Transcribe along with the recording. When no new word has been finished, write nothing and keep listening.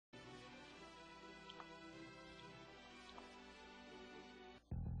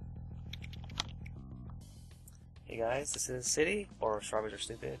Hey guys, this is City, or Strawberries Are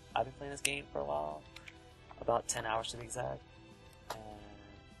Stupid. I've been playing this game for a while, about 10 hours to be exact, and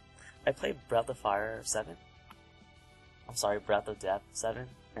I played Breath of Fire 7. I'm sorry, Breath of Death 7,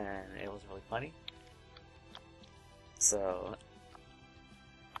 and it was really funny. So,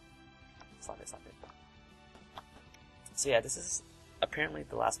 stop it. So yeah, this is apparently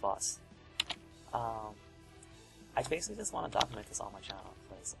the last boss. I basically just want to document this on my channel,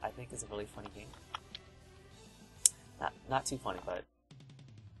 because I think it's a really funny game. Not too funny, but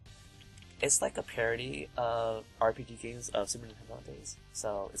it's like a parody of RPG games of Super Nintendo days.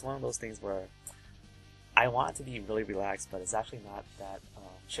 So it's one of those things where I want it to be really relaxed, but it's actually not that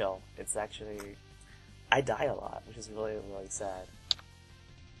chill. It's actually, I die a lot, which is really, really sad.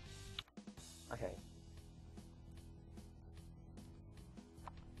 Okay.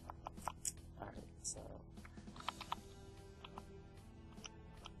 Alright, so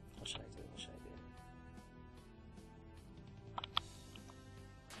what should I do?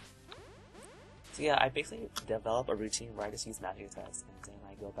 So yeah, I basically develop a routine where I just use magic attacks, and then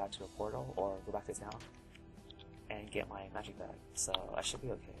I go back to a portal or go back to town and get my magic bag. So I should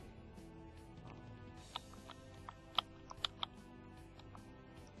be okay.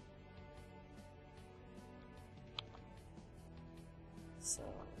 So,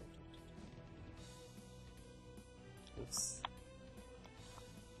 oops.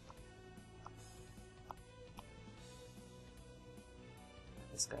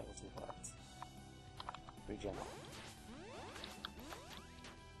 This guy will do what? Regen.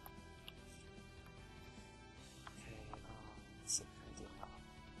 Okay, let's see what I do now.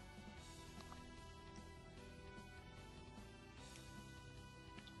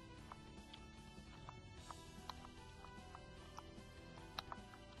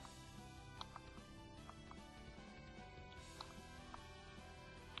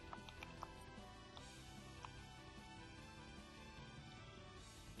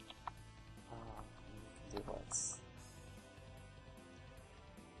 Do what's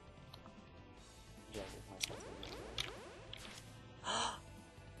yeah, get myself to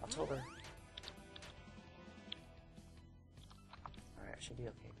October. Alright, I should be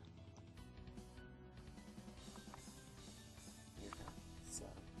okay now. You're done. So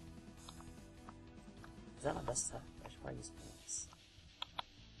is that my best attack? I should probably use this.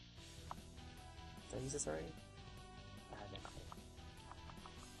 Did I use this already? I haven't.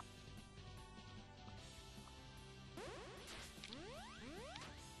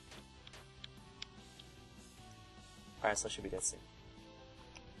 Alright, so it should be dead soon.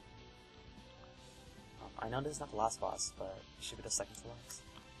 I know this is not the last boss, but it should be the second to last.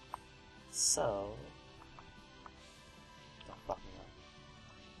 So, don't fuck me up.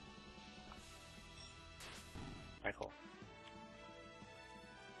 Alright, cool.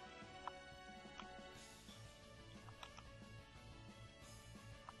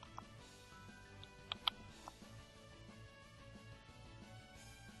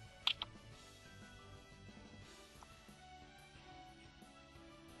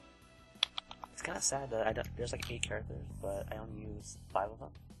 It's kind of sad that there's like 8 characters, but I only use 5 of them.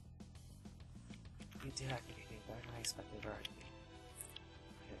 You did activate it better than I expected, right?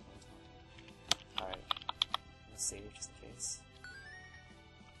 Okay, alright. Let's save just in case.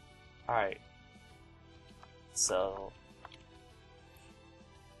 Alright. So,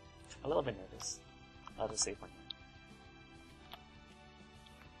 a little bit nervous. I'll just save one here.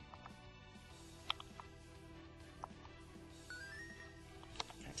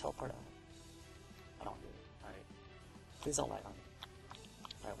 Can I teleport out? I don't do it. Alright. Please don't lie on me.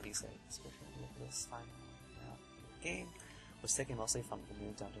 Alright, what do you say? Description of this final game was taken mostly from the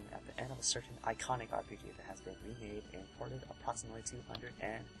Moon Dungeon at the end of a certain iconic RPG that has been remade and ported approximately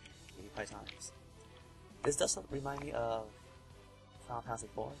 285 times. This doesn't remind me of Final Fantasy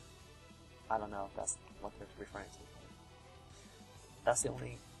IV. I don't know if that's what they're referring to. That's the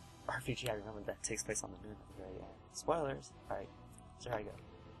only RPG I remember that takes place on the moon at the very end. Spoilers! Alright, so here I go.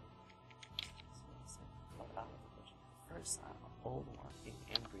 First time, old one in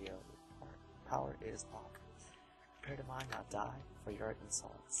embryo. Power is locked. Prepare to mine, now die for your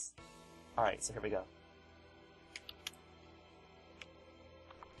insults. Alright, so here we go.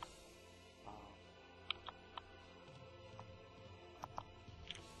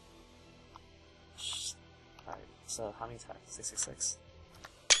 Alright, so how many attacks? 666.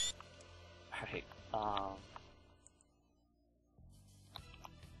 Alright,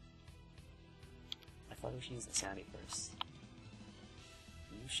 I thought we should use Insanity first.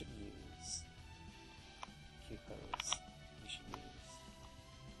 You should use Q-Pose. You should use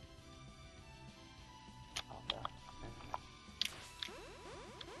all that.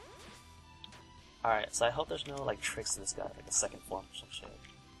 Alright, so I hope there's no like tricks to this guy, like a second form or some shit.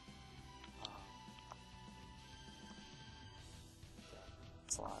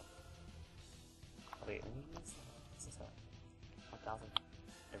 It's a lot. Oh, wait, let me use what's this at? 1,000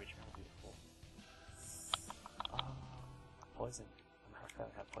 every turn would be cool. Poison. I'm not gonna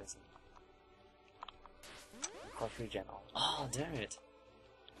have poison. Of course, regen. Oh, damn it!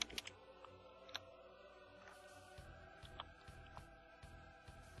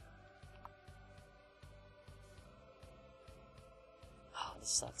 Oh, this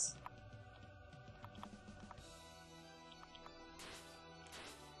sucks.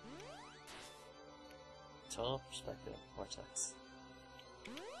 Total perspective, vortex.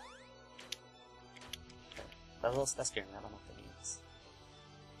 Okay, that's scaring me. I don't know what that means.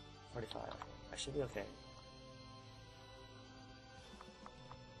 45. I should be okay.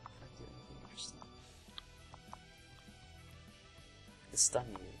 If I do anything interesting, I can stun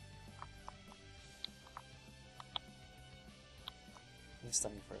you. Let me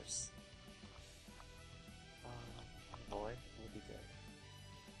stun you first. Void would be good.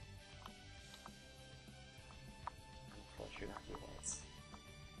 You're not doing lights.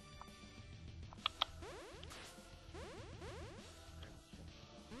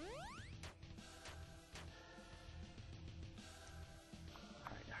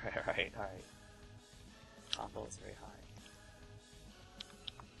 Alright. Combo is very high.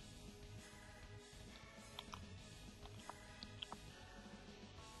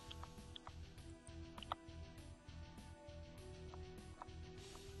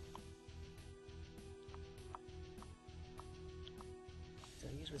 Did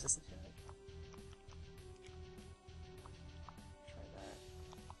I use resistance yet? Try that.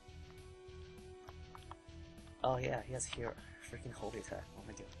 Oh yeah, he has here freaking holy attack. What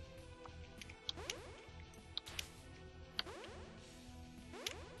am I doing?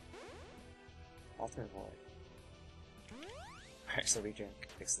 Alternate void. Alright, so regen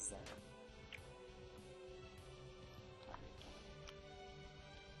fixes that.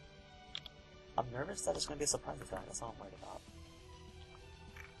 I'm nervous that it's gonna be a surprise attack, that's all I'm worried about.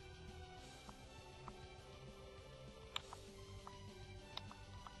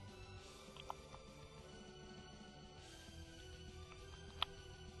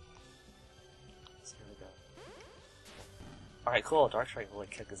 So here we go. Alright, cool, Dark Strike will like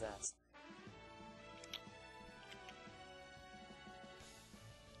kick his ass.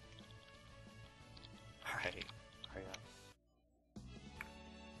 Alright, hurry up.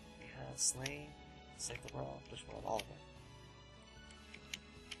 We have Slain, Save the World, Destroy all of them.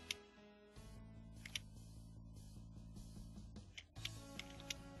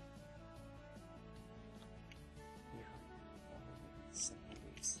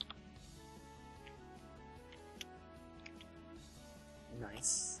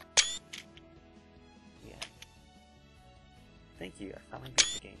 Nice. Yeah. Thank you, I finally beat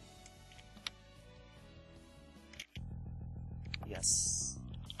the game. Yes.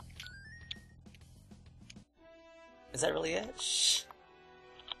 Is that really it? Shh.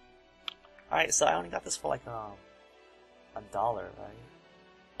 Alright, so I only got this for like $1, right?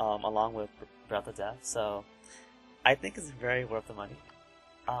 Along with Breath of Death, so I think it's very worth the money.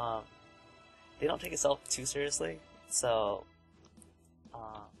 They don't take itself too seriously, so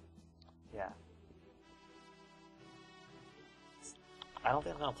yeah. I don't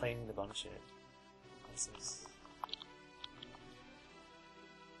think I'm gonna play any of the bonus shit. What's this?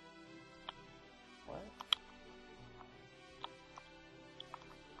 What?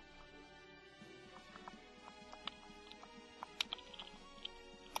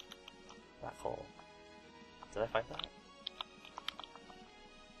 Black hole. Did I fight that?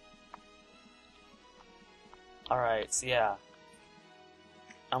 Alright, so yeah.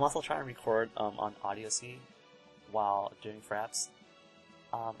 I'm also trying to record on Audiocy while doing fraps.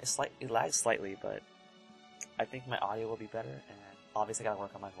 It lags slightly, but I think my audio will be better, and obviously I gotta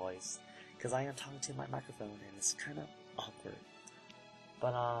work on my voice, because I am talking to my microphone, and it's kind of awkward.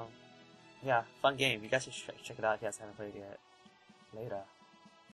 But, yeah, fun game. You guys should check it out if you guys haven't played it yet. Later.